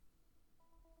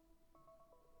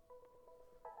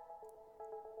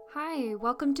Hi,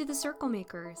 welcome to the Circle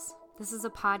Makers. This is a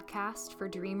podcast for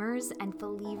dreamers and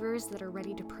believers that are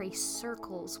ready to pray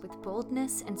circles with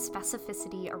boldness and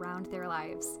specificity around their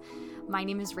lives. My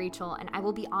name is Rachel, and I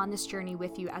will be on this journey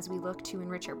with you as we look to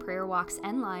enrich our prayer walks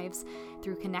and lives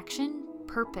through connection,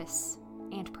 purpose,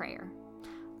 and prayer.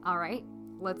 All right,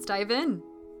 let's dive in.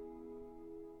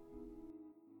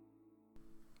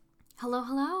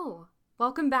 Hello.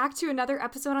 Welcome back to another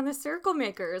episode on the Circle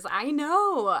Makers. I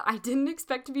know, I didn't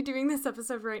expect to be doing this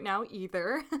episode right now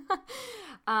either.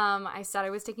 I said I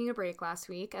was taking a break last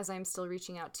week as I'm still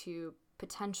reaching out to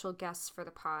potential guests for the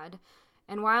pod.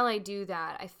 And while I do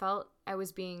that, I felt I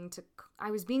was being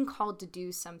called to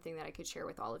do something that I could share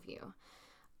with all of you.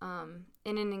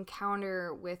 In an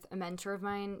encounter with a mentor of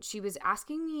mine, she was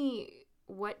asking me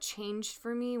what changed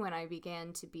for me when I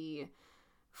began to be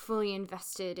fully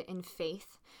invested in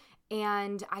faith.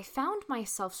 And I found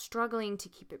myself struggling to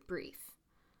keep it brief.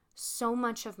 So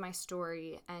much of my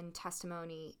story and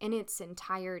testimony in its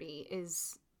entirety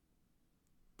is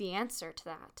the answer to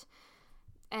that.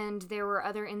 And there were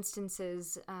other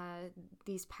instances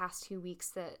these past 2 weeks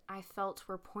that I felt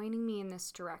were pointing me in this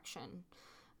direction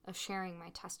of sharing my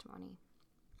testimony.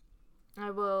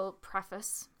 I will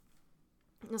preface,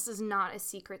 this is not a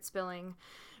secret spilling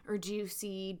or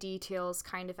juicy details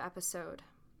kind of episode.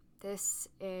 This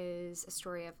is a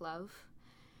story of love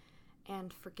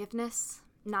and forgiveness,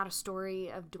 not a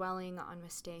story of dwelling on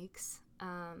mistakes.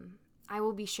 I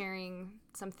will be sharing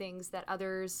some things that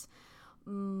others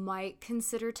might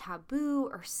consider taboo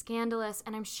or scandalous,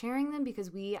 and I'm sharing them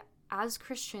because we, as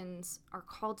Christians, are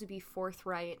called to be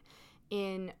forthright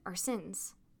in our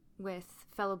sins with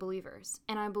fellow believers.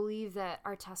 And I believe that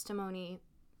our testimony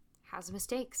has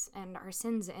mistakes and our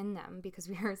sins in them because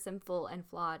we are sinful and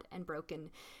flawed and broken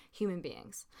human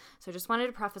beings. So I just wanted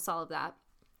to preface all of that.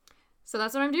 So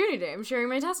that's what I'm doing today. I'm sharing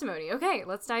my testimony. Okay,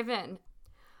 let's dive in.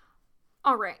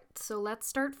 All right, so let's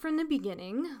start from the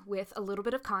beginning with a little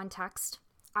bit of context.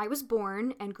 I was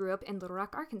born and grew up in Little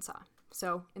Rock, Arkansas.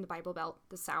 So in the Bible Belt,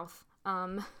 the South.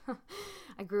 I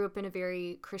grew up in a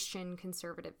very Christian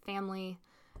conservative family.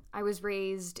 I was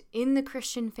raised in the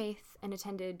Christian faith and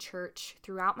attended church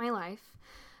throughout my life.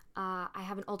 I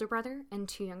have an older brother and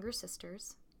 2 younger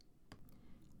sisters.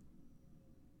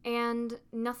 And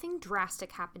nothing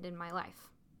drastic happened in my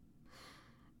life.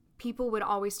 People would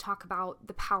always talk about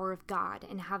the power of God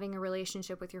and having a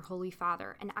relationship with your Holy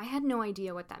Father, and I had no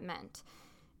idea what that meant.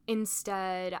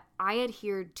 Instead, I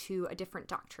adhered to a different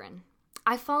doctrine.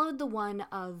 I followed the one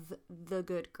of the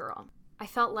good girl. I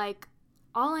felt like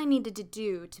all I needed to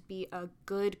do to be a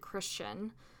good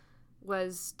Christian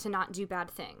was to not do bad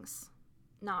things,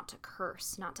 not to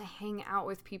curse, not to hang out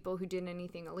with people who did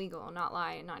anything illegal, not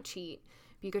lie, not cheat,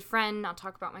 be a good friend, not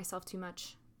talk about myself too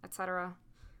much, etc.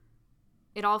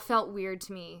 It all felt weird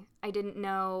to me. I didn't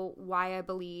know why I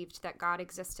believed that God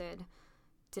existed.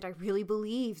 Did I really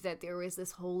believe that there was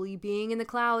this holy being in the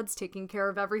clouds taking care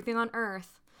of everything on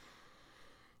earth?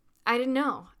 I didn't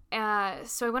know.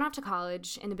 So I went off to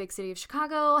college in the big city of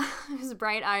Chicago. I was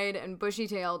bright-eyed and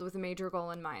bushy-tailed with a major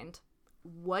goal in mind.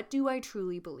 What do I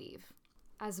truly believe?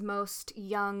 As most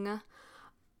young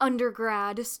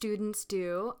undergrad students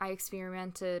do, I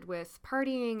experimented with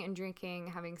partying and drinking,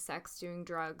 having sex, doing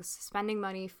drugs, spending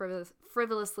money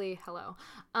frivolously,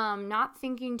 not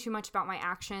thinking too much about my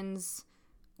actions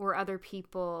or other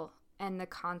people and the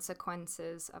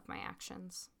consequences of my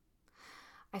actions.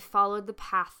 I followed the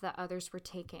path that others were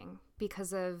taking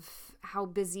because of how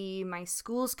busy my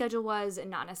school schedule was and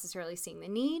not necessarily seeing the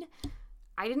need.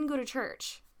 I didn't go to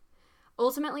church.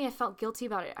 Ultimately, I felt guilty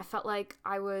about it. I felt like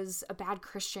I was a bad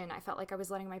Christian. I felt like I was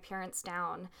letting my parents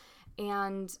down.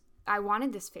 And I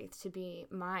wanted this faith to be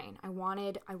mine. I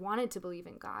wanted to believe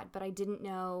in God, but I didn't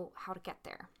know how to get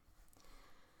there.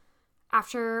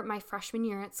 After my freshman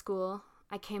year at school,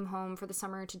 I came home for the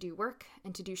summer to do work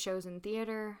and to do shows in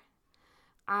theater.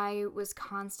 I was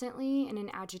constantly in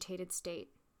an agitated state.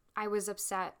 I was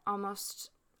upset almost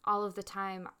all of the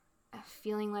time,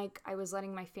 feeling like I was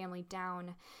letting my family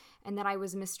down and that I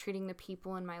was mistreating the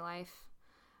people in my life.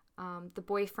 The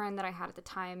boyfriend that I had at the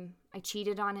time, I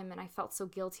cheated on him and I felt so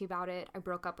guilty about it. I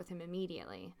broke up with him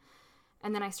immediately.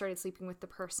 And then I started sleeping with the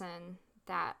person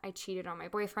that I cheated on my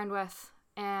boyfriend with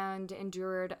and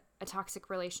endured a toxic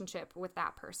relationship with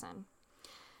that person.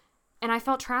 And I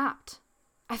felt trapped.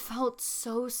 I felt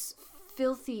so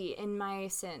filthy in my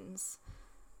sins.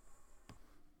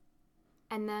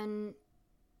 And then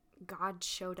God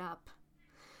showed up.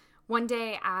 One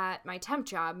day at my temp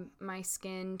job, my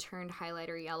skin turned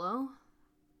highlighter yellow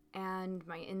and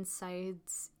my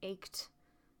insides ached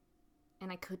and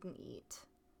I couldn't eat.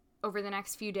 over the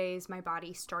next few days, my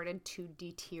body started to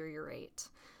deteriorate.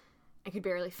 I could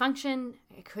barely function.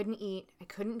 I couldn't eat. I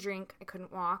couldn't drink. I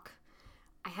couldn't walk.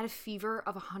 I had a fever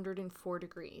of 104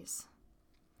 degrees.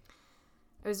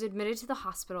 I was admitted to the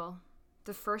hospital.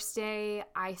 The first day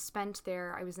I spent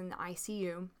there, I was in the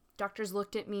ICU. Doctors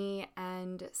looked at me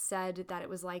and said that it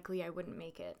was likely I wouldn't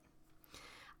make it.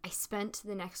 I spent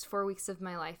the next 4 weeks of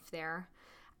my life there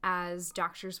as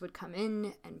doctors would come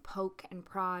in and poke and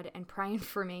prod and pry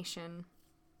information.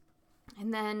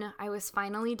 And then I was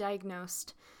finally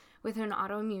diagnosed with an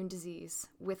autoimmune disease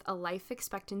with a life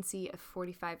expectancy of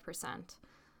 45%.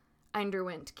 I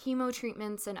underwent chemo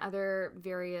treatments and other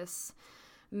various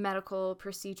medical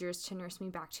procedures to nurse me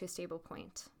back to a stable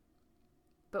point.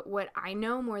 But what I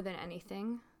know more than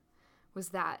anything was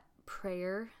that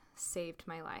prayer saved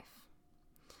my life.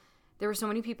 There were so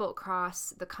many people across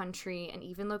the country and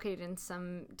even located in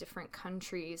some different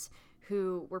countries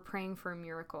who were praying for a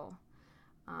miracle.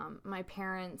 My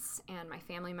parents and my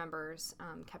family members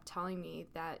kept telling me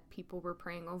that people were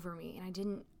praying over me,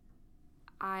 and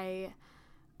I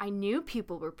knew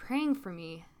people were praying for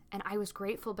me, and I was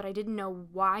grateful, but I didn't know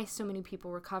why so many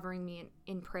people were covering me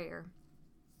in prayer.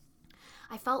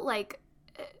 I felt like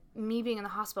me being in the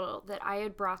hospital, that I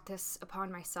had brought this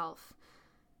upon myself.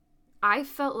 I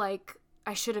felt like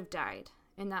I should have died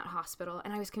in that hospital,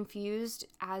 and I was confused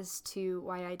as to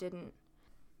why I didn't.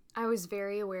 I was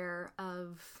very aware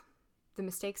of the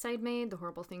mistakes I'd made, the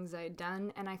horrible things I had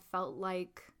done, and I felt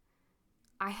like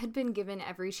I had been given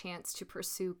every chance to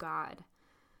pursue God.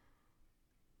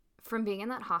 From being in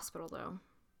that hospital, though,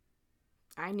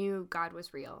 I knew God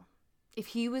was real. If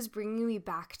he was bringing me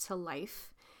back to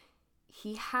life,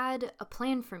 he had a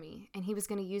plan for me, and he was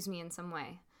going to use me in some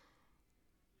way.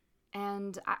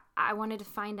 And I wanted to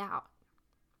find out.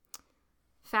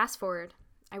 Fast forward,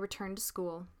 I returned to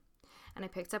school, and I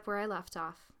picked up where I left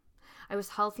off. I was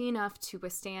healthy enough to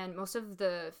withstand most of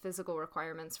the physical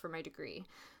requirements for my degree,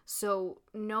 so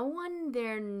no one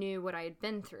there knew what I had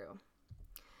been through.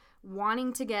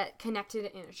 Wanting to get connected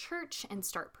in a church and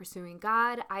start pursuing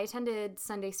God, I attended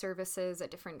Sunday services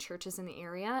at different churches in the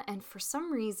area, and for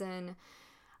some reason,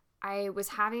 I was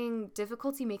having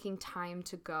difficulty making time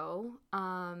to go,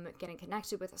 getting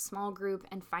connected with a small group,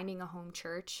 and finding a home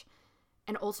church.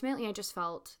 And ultimately, I just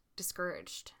felt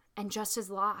discouraged and just as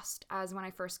lost as when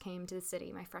I first came to the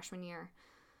city my freshman year.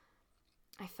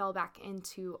 I fell back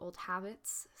into old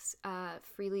habits,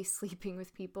 freely sleeping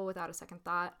with people without a second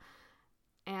thought.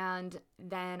 And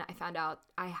then I found out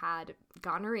I had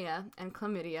gonorrhea and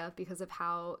chlamydia because of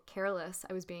how careless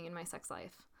I was being in my sex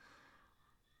life.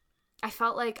 I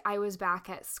felt like I was back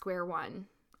at square one.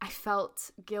 I felt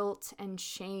guilt and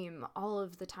shame all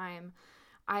of the time.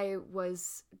 I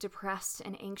was depressed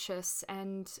and anxious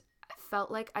and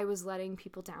felt like I was letting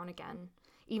people down again,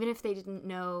 even if they didn't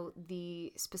know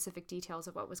the specific details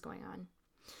of what was going on.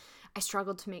 I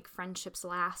struggled to make friendships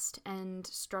last and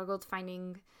struggled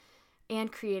finding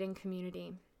and creating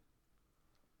community.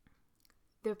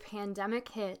 The pandemic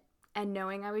hit, and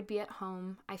knowing I would be at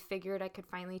home, I figured I could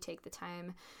finally take the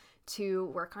time to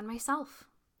work on myself.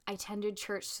 I attended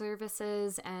church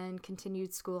services and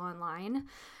continued school online.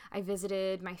 I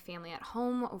visited my family at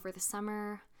home over the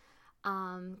summer.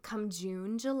 Come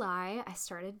June, July, I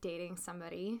started dating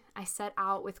somebody. I set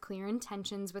out with clear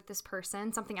intentions with this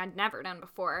person, something I'd never done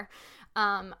before.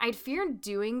 I'd feared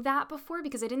doing that before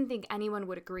because I didn't think anyone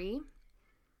would agree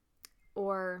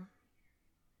or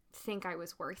think I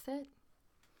was worth it.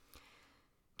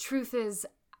 Truth is,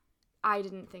 I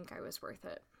didn't think I was worth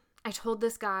it. I told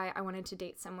this guy I wanted to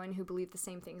date someone who believed the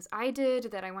same things I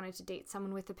did, that I wanted to date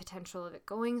someone with the potential of it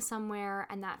going somewhere,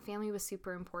 and that family was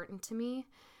super important to me.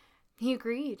 He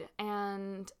agreed,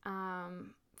 and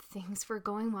things were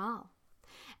going well.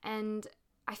 And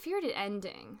I feared it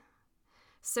ending.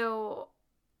 So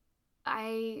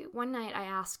one night I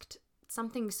asked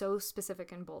something so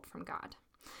specific and bold from God.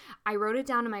 I wrote it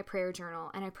down in my prayer journal,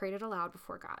 and I prayed it aloud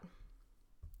before God.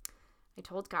 I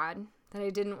told God that I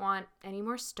didn't want any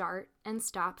more start and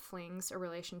stop flings or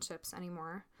relationships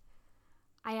anymore.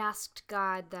 I asked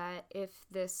God that if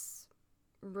this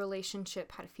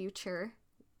relationship had a future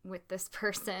with this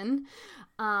person,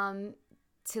 to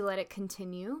let it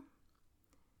continue.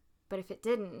 But if it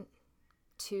didn't,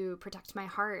 to protect my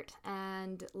heart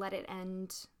and let it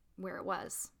end where it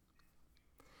was.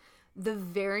 The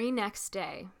very next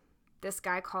day, this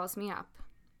guy calls me up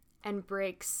and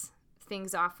breaks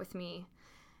things off with me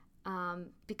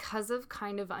because of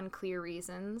kind of unclear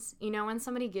reasons. You know, when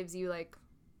somebody gives you like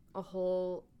a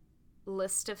whole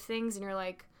list of things and you're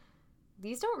like,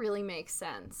 these don't really make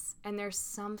sense, and there's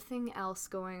something else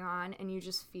going on and you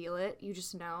just feel it, you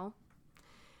just know.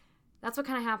 that's what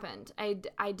kind of happened.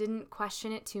 I didn't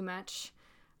question it too much.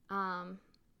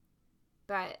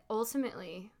 But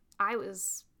ultimately, I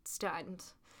was stunned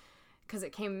because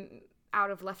it came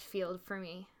out of left field for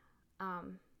me.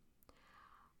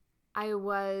 I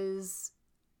was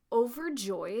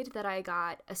overjoyed that I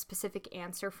got a specific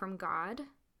answer from God,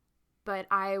 but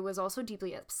I was also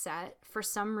deeply upset. For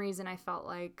some reason, I felt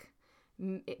like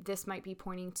this might be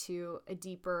pointing to a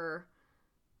deeper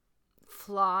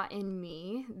flaw in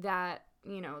me that,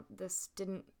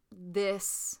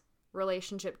 this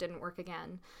relationship didn't work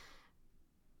again.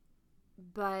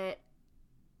 But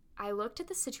I looked at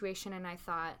the situation and I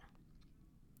thought,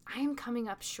 I am coming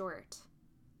up short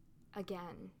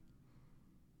again.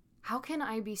 How can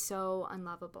I be so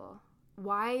unlovable?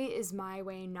 Why is my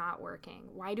way not working?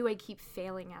 Why do I keep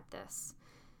failing at this?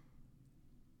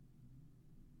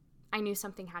 I knew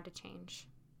something had to change.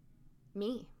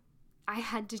 Me. I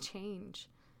had to change.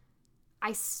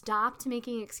 I stopped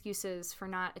making excuses for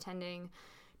not attending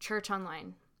church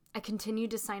online. I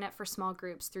continued to sign up for small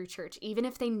groups through church, even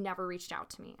if they never reached out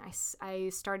to me. I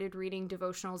started reading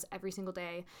devotionals every single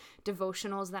day,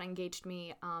 devotionals that engaged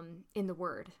me in the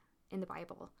Word, in the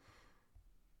Bible.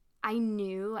 I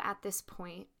knew at this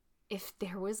point, if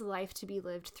there was life to be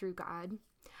lived through God,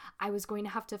 I was going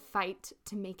to have to fight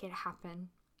to make it happen.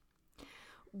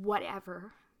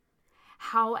 Whatever,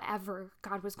 however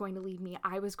God was going to lead me,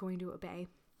 I was going to obey.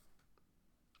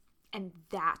 And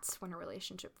that's when a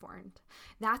relationship formed.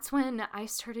 That's when I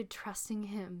started trusting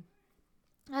Him.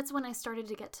 That's when I started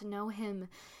to get to know Him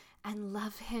and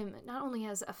love Him, not only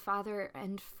as a father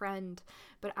and friend,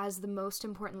 but as the most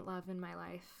important love in my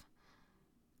life.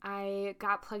 I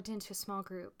got plugged into a small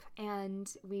group and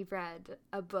we read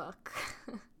a book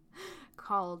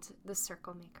called The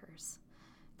Circle Makers.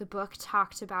 The book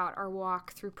talked about our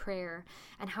walk through prayer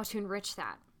and how to enrich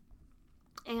that.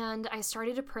 And I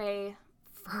started to pray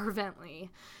fervently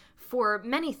for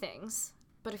many things,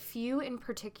 but a few in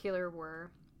particular were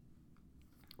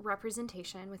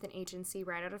representation with an agency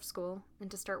right out of school and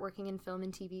to start working in film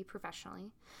and TV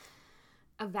professionally,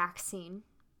 a vaccine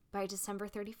by December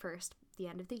 31st, the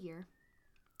end of the year,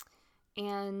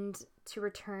 and to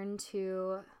return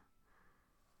to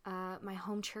my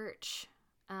home church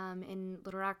in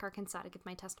Little Rock, Arkansas to give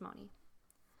my testimony.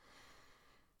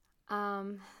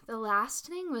 The last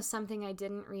thing was something I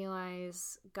didn't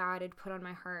realize God had put on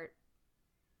my heart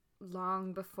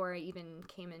long before I even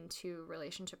came into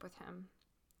relationship with Him.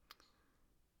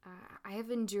 I have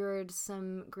endured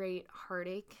some great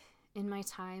heartache in my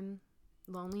time,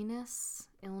 loneliness,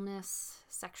 illness,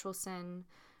 sexual sin,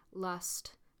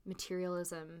 lust,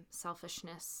 materialism,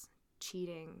 selfishness,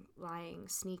 cheating, lying,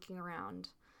 sneaking around.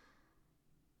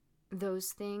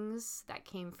 Those things that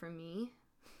came from me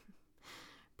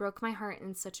broke my heart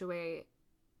in such a way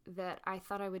that I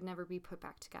thought I would never be put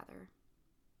back together.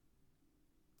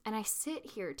 And I sit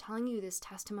here telling you this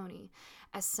testimony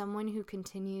as someone who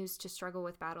continues to struggle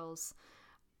with battles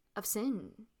of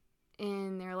sin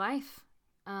in their life,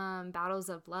 battles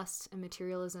of lust and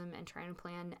materialism and trying to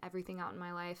plan everything out in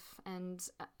my life, and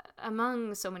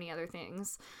among so many other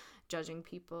things, judging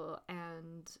people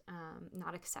and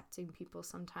not accepting people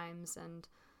sometimes, and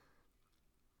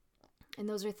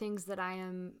those are things that I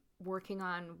am working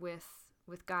on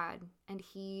with God, and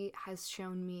He has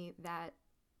shown me that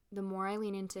the more I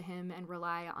lean into Him and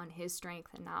rely on His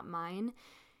strength and not mine,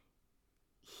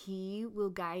 He will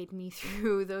guide me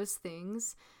through those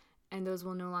things, and those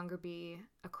will no longer be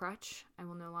a crutch. I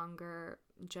will no longer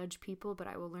judge people, but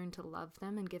I will learn to love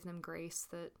them and give them grace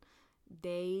that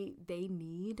they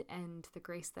need, and the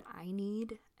grace that I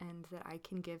need and that I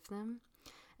can give them.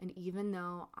 And even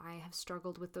though I have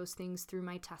struggled with those things through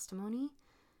my testimony,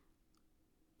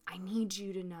 I need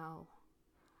you to know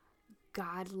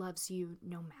God loves you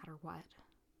no matter what.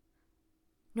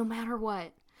 No matter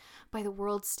what. By the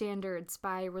world's standards,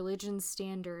 by religion's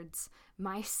standards,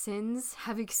 my sins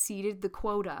have exceeded the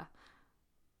quota.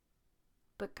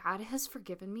 But God has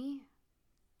forgiven me,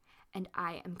 and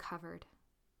I am covered.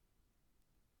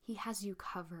 He has you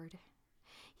covered.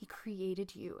 He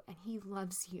created you, and He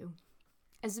loves you.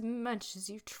 As much as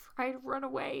you try to run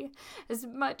away, as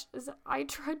much as I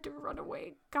tried to run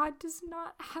away, God does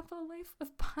not have a life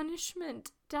of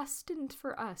punishment destined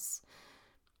for us.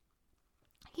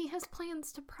 He has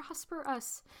plans to prosper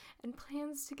us and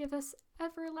plans to give us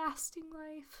everlasting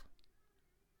life.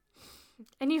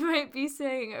 And you might be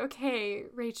saying, okay,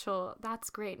 Rachel, that's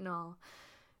great and all,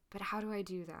 but how do I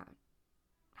do that?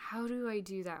 How do I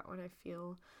do that when I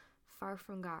feel far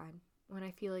from God, when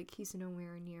I feel like He's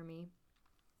nowhere near me?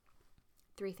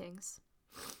 Three things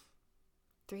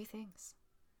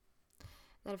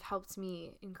that have helped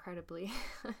me incredibly.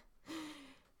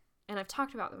 And I've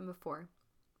talked about them before,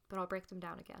 but I'll break them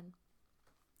down again.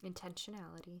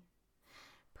 Intentionality,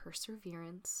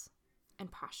 perseverance, and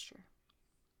posture.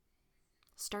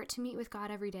 Start to meet with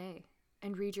God every day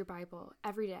and read your Bible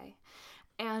every day.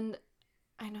 And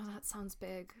I know that sounds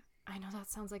big. I know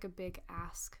that sounds like a big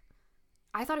ask.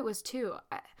 I thought it was too.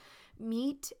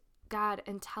 Meet God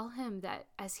and tell him that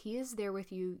as he is there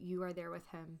with you, you are there with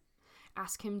him.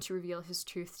 Ask him to reveal his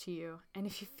truth to you. And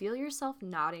if you feel yourself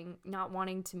not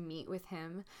wanting to meet with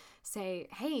him, say,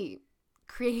 hey,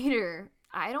 Creator,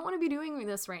 I don't want to be doing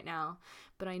this right now,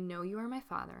 but I know you are my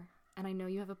Father, and I know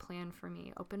you have a plan for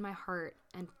me. Open my heart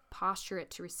and posture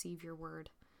it to receive your word.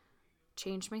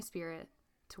 Change my spirit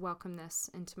to welcome this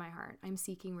into my heart. I'm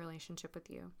seeking relationship with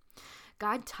you.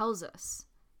 God tells us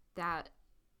that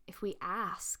if we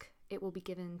ask, it will be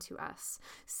given to us.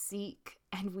 Seek,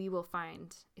 and we will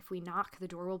find. If we knock, the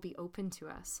door will be open to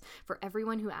us. For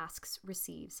everyone who asks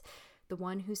receives. The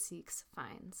one who seeks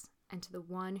finds. And to the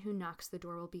one who knocks, the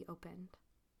door will be opened.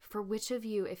 For which of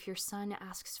you, if your son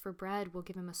asks for bread, will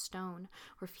give him a stone?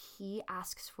 Or if he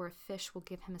asks for a fish, will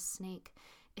give him a snake?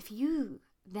 If you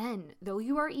then, though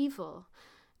you are evil,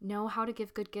 know how to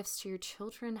give good gifts to your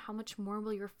children, how much more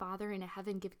will your Father in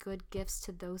heaven give good gifts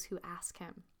to those who ask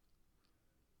him?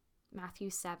 Matthew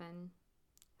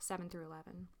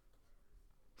 7:7-11.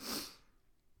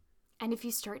 And if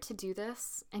you start to do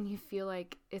this and you feel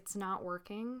like it's not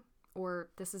working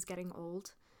or this is getting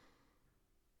old,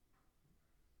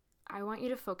 I want you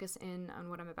to focus in on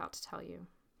what I'm about to tell you.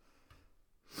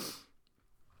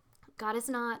 God is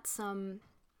not some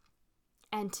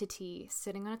entity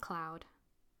sitting on a cloud.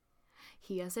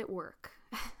 He is at work.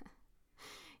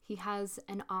 He has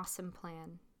an awesome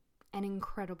plan, an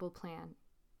incredible plan.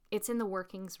 It's in the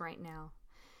workings right now.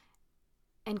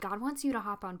 And God wants you to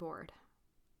hop on board.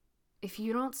 If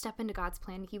you don't step into God's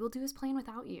plan, he will do his plan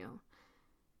without you.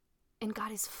 And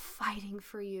God is fighting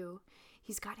for you.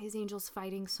 He's got his angels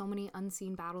fighting so many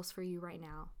unseen battles for you right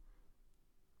now.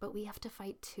 But we have to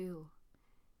fight too.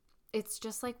 It's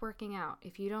just like working out.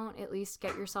 If you don't at least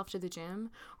get yourself to the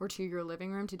gym or to your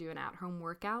living room to do an at-home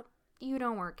workout, you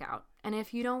don't work out. And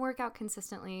if you don't work out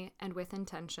consistently and with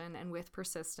intention and with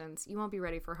persistence, you won't be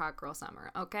ready for hot girl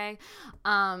summer, okay?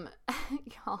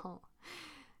 Y'all,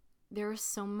 there is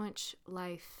so much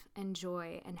life and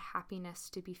joy and happiness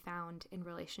to be found in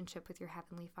relationship with your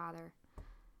Heavenly Father.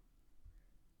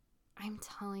 I'm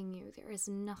telling you, there is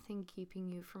nothing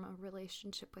keeping you from a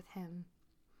relationship with him.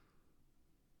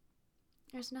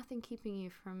 There's nothing keeping you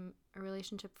from a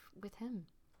relationship with him.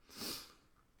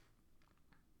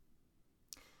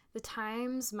 The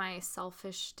times my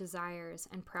selfish desires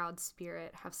and proud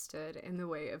spirit have stood in the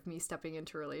way of me stepping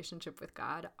into a relationship with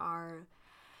God are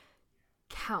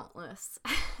countless.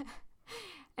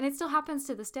 And it still happens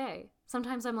to this day.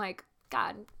 Sometimes I'm like,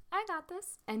 God, I got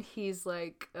this. And he's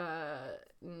like,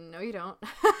 no, you don't.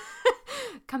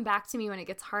 Come back to me when it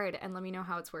gets hard and let me know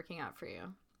how it's working out for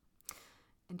you.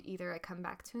 And either I come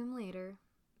back to him later,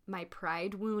 my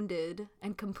pride wounded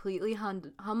and completely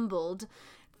humbled,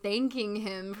 thanking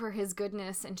him for his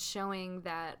goodness and showing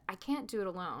that I can't do it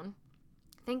alone.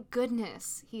 Thank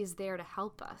goodness he is there to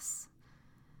help us.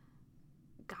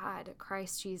 God,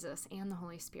 Christ Jesus, and the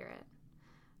Holy Spirit.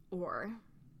 Or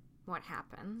what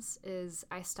happens is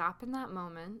I stop in that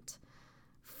moment,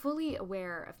 fully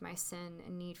aware of my sin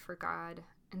and need for God,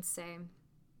 and say,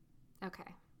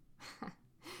 okay,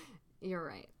 you're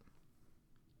right.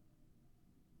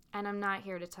 And I'm not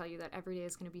here to tell you that every day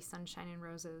is going to be sunshine and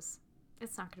roses.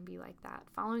 It's not going to be like that.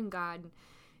 Following God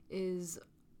is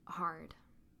hard,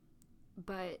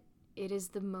 but it is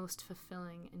the most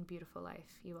fulfilling and beautiful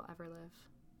life you will ever live.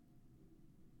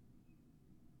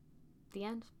 The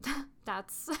end.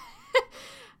 That's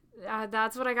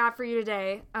what I got for you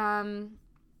today.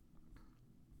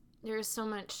 There's so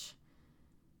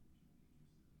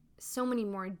many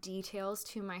more details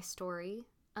to my story.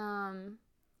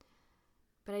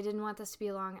 But I didn't want this to be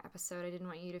a long episode. I didn't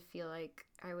want you to feel like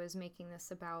I was making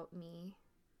this about me.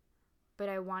 But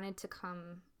I wanted to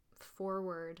come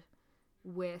forward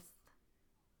with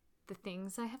the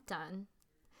things I have done,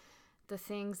 the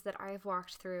things that I have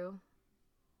walked through,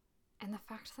 and the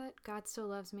fact that God still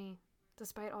loves me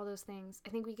despite all those things. I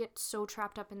think we get so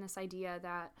trapped up in this idea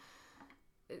that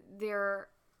there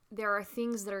are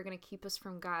things that are going to keep us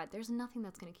from God. There's nothing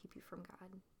that's going to keep you from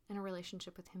God in a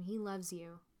relationship with him. He loves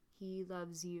you. He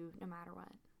loves you no matter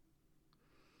what.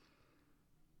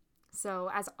 So,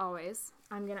 as always,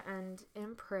 I'm going to end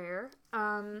in prayer.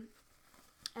 And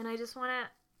I just want to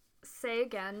say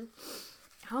again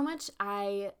how much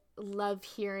I love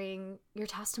hearing your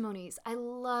testimonies. I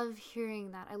love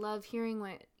hearing that. I love hearing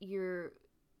what you're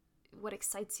what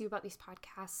excites you about these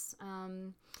podcasts,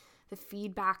 the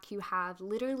feedback you have,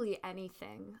 literally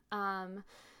anything.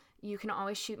 You can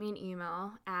always shoot me an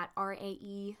email at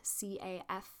raecaf,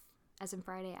 as in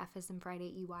Friday, F as in Friday,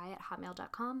 EY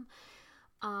 @hotmail.com.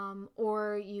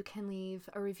 Or you can leave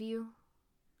a review.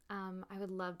 I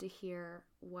would love to hear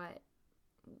what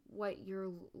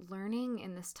you're learning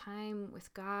in this time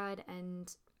with God,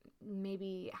 and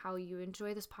maybe how you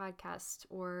enjoy this podcast,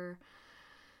 or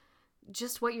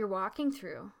just what you're walking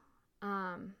through.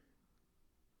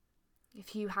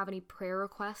 If you have any prayer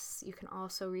requests, you can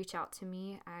also reach out to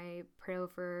me. I pray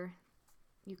over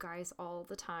you guys all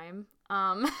the time,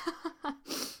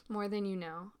 more than you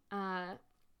know.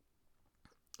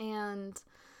 And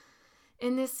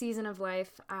in this season of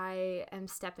life, I am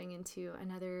stepping into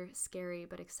another scary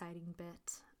but exciting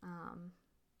bit.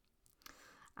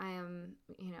 I am,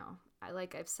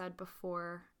 like I've said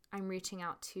before, I'm reaching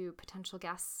out to potential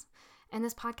guests, and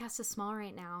this podcast is small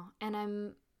right now, and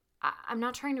I'm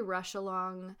not trying to rush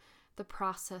along the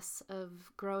process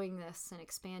of growing this and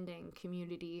expanding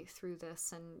community through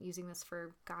this and using this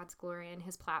for God's glory and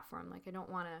his platform. Like, I don't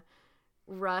want to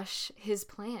rush his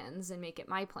plans and make it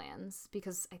my plans,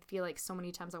 because I feel like so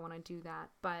many times I want to do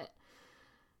that, but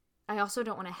I also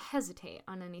don't want to hesitate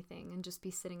on anything and just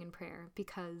be sitting in prayer,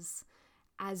 because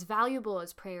as valuable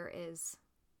as prayer is,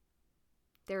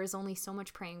 there is only so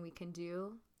much praying we can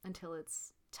do until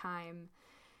it's time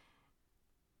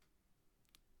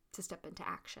to step into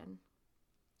action.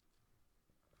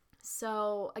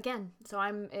 So again,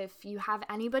 if you have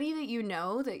anybody that you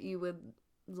know that you would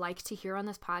like to hear on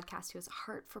this podcast who has a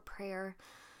heart for prayer,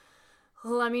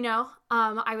 let me know.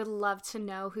 I would love to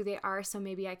know who they are, so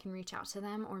maybe I can reach out to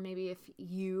them, or maybe if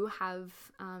you have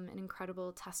an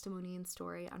incredible testimony and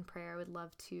story on prayer, I would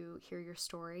love to hear your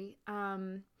story.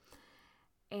 And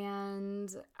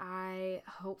I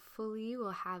hopefully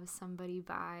will have somebody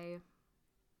by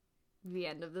the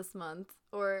end of this month,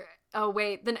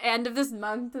 the end of this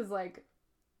month is like,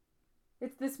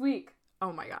 it's this week.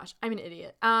 Oh my gosh, I'm an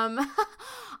idiot.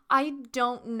 I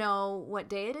don't know what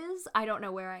day it is. I don't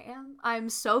know where I am. I'm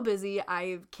so busy,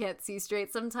 I can't see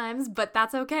straight sometimes, but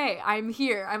that's okay. I'm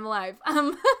here. I'm alive.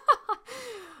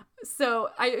 So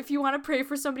if you want to pray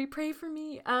for somebody, pray for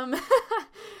me. I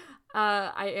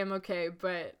am okay,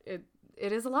 but it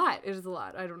is a lot. It is a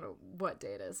lot. I don't know what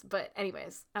day it is, but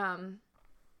anyways,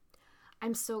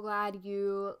 I'm so glad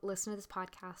you listened to this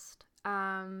podcast,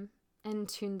 and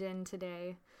tuned in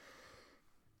today.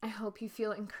 I hope you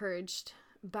feel encouraged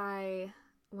by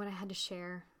what I had to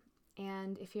share.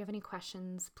 And if you have any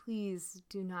questions, please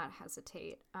do not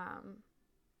hesitate.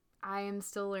 I am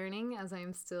still learning, as I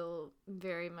am still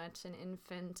very much an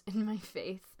infant in my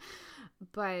faith,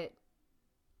 but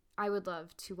I would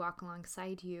love to walk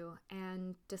alongside you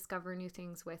and discover new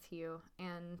things with you,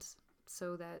 and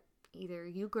so that either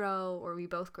you grow or we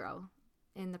both grow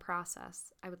in the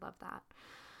process. I would love that.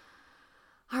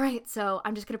 All right, so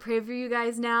I'm just going to pray for you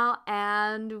guys now,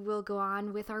 and we'll go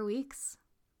on with our weeks.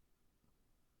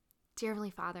 Dear Heavenly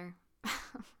Father,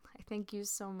 I thank you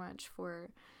so much for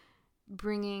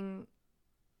bringing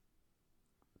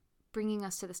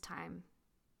us to this time.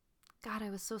 God, I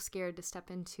was so scared to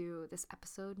step into this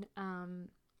episode.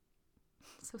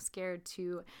 So scared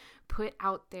to put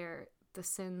out there the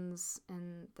sins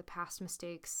and the past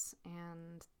mistakes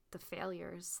and the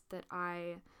failures that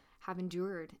I have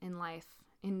endured in life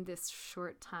in this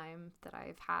short time that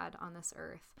I've had on this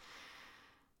earth.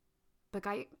 But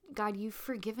God, you've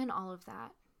forgiven all of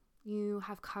that. You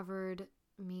have covered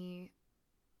me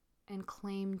and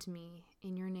claimed me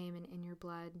in your name and in your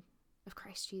blood of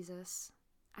Christ Jesus.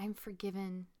 I'm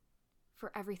forgiven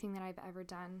for everything that I've ever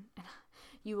done, and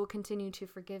you will continue to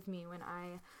forgive me when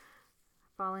I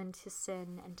fall into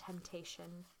sin and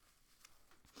temptation.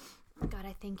 God,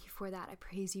 I thank you for that. I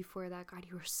praise you for that. God,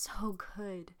 you are so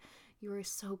good. You are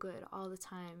so good all the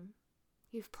time.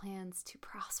 You have plans to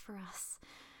prosper us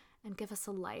and give us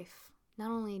a life,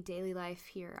 not only daily life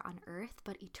here on earth,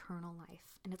 but eternal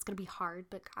life. And it's going to be hard,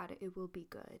 but God, it will be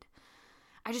good.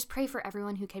 I just pray for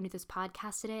everyone who came to this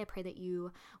podcast today. I pray that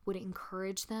you would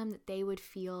encourage them, that they would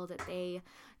feel that they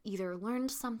either learned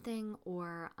something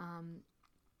or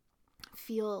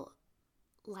feel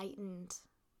lightened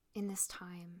in this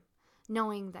time,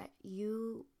 knowing that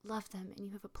you love them and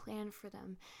you have a plan for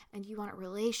them and you want a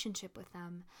relationship with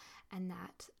them, and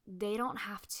that they don't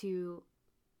have to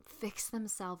fix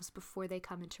themselves before they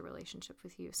come into relationship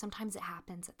with you. Sometimes it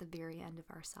happens at the very end of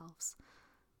ourselves.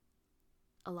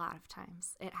 A lot of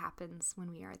times it happens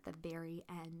when we are at the very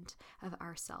end of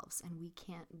ourselves and we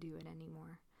can't do it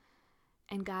anymore.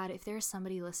 And God, if there's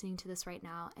somebody listening to this right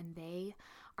now and they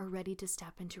are ready to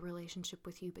step into a relationship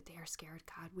with you, but they are scared,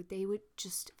 God, they would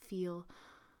just feel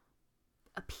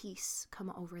a peace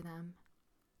come over them,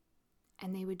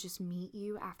 and they would just meet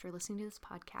you after listening to this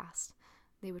podcast.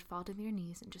 They would fall to their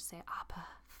knees and just say, Abba,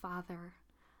 Father,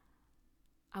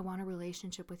 I want a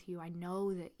relationship with you. I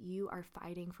know that you are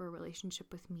fighting for a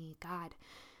relationship with me. God,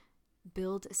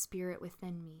 build a spirit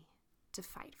within me to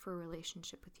fight for a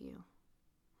relationship with you.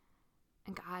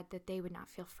 And God, that they would not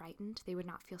feel frightened, they would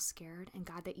not feel scared, and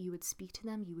God, that you would speak to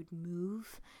them, you would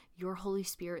move your Holy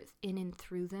Spirit in and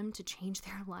through them to change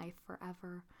their life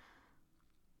forever.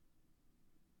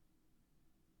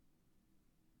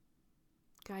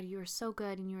 God, you are so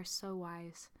good and you are so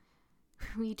wise.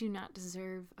 We do not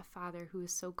deserve a Father who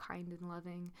is so kind and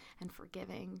loving and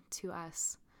forgiving to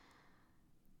us,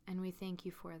 and we thank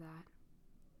you for that.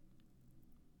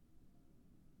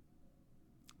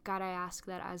 God, I ask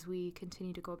that as we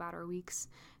continue to go about our weeks,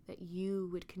 that you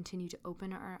would continue to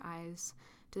open our eyes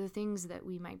to the things that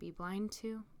we might be blind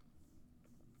to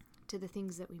the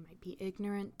things that we might be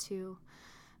ignorant to.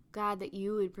 God, that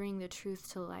you would bring the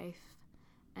truth to life,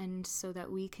 and so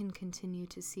that we can continue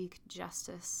to seek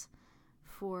justice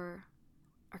for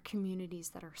our communities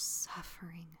that are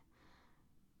suffering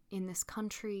in this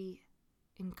country,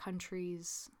 in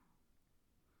countries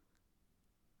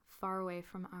far away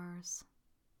from ours,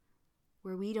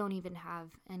 where we don't even have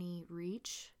any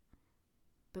reach,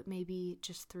 but maybe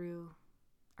just through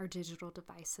our digital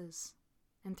devices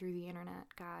and through the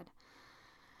internet, God.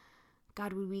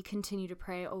 God, would we continue to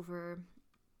pray over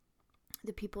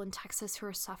the people in Texas who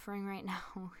are suffering right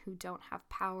now, who don't have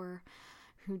power,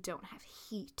 who don't have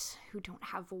heat, who don't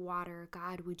have water.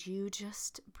 God, would you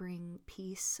just bring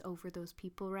peace over those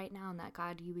people right now, and that,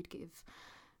 God, you would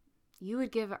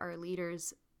give our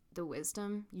leaders the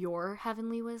wisdom, your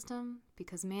heavenly wisdom,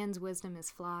 because man's wisdom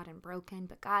is flawed and broken.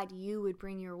 But God, you would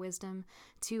bring your wisdom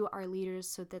to our leaders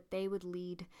so that they would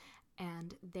lead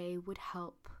and they would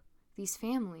help these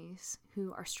families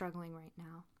who are struggling right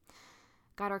now.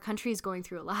 God, our country is going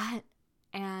through a lot,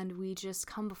 and we just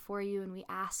come before you and we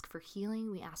ask for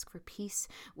healing. We ask for peace.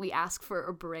 We ask for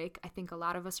a break. I think a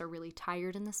lot of us are really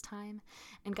tired in this time.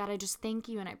 And God, I just thank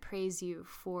you and I praise you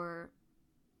for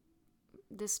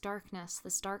this darkness,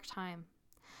 this dark time,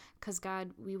 because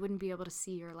God, we wouldn't be able to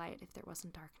see your light if there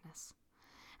wasn't darkness.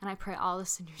 And I pray all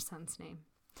this in your Son's name.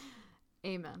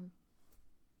 Amen.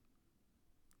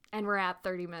 And we're at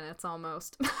 30 minutes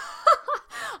almost.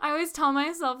 I always tell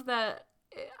myself that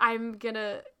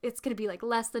it's gonna be like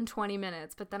less than 20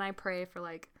 minutes, but then I pray for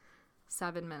like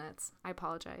 7 minutes. I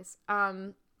apologize.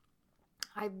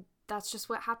 That's just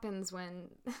what happens when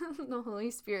the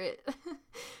Holy Spirit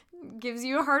gives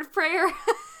you a heart prayer,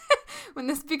 when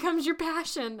this becomes your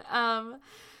passion.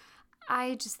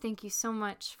 I just thank you so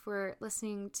much for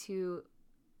listening to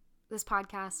this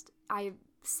podcast. I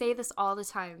say this all the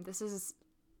time. This is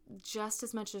just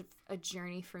as much of a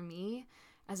journey for me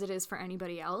as it is for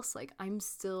anybody else. Like, I'm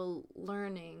still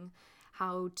learning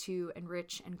how to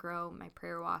enrich and grow my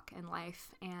prayer walk and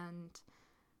life, and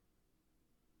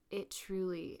it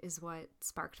truly is what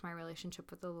sparked my relationship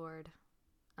with the Lord.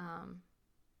 And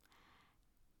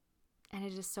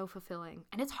it is so fulfilling.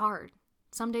 And it's hard.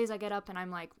 Some days I get up and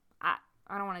I'm like, I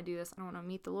don't want to do this. I don't want to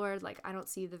meet the Lord. Like, I don't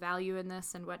see the value in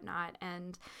this and whatnot.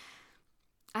 And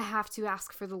I have to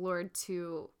ask for the Lord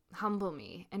to humble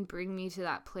me and bring me to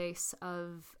that place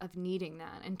of needing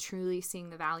that and truly seeing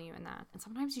the value in that. And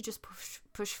sometimes you just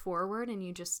push forward and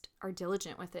you just are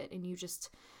diligent with it, and you just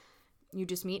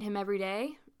meet him every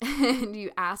day and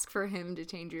you ask for him to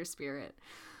change your spirit.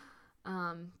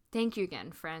 Thank you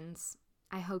again, friends.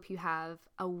 I hope you have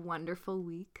a wonderful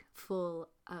week full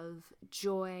of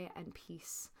joy and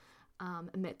peace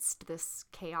amidst this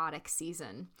chaotic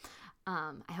season.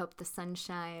 I hope the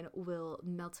sunshine will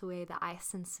melt away the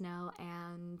ice and snow,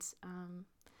 and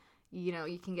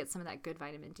you can get some of that good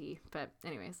vitamin D. But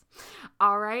anyways,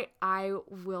 all right, I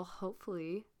will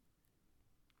hopefully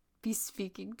be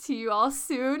speaking to you all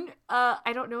soon.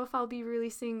 I don't know if I'll be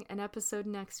releasing an episode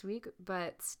next week,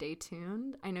 but stay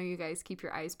tuned. I know you guys keep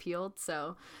your eyes peeled.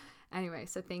 So anyway,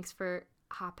 so thanks for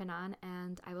hopping on,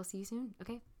 and I will see you soon.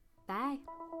 Okay, bye.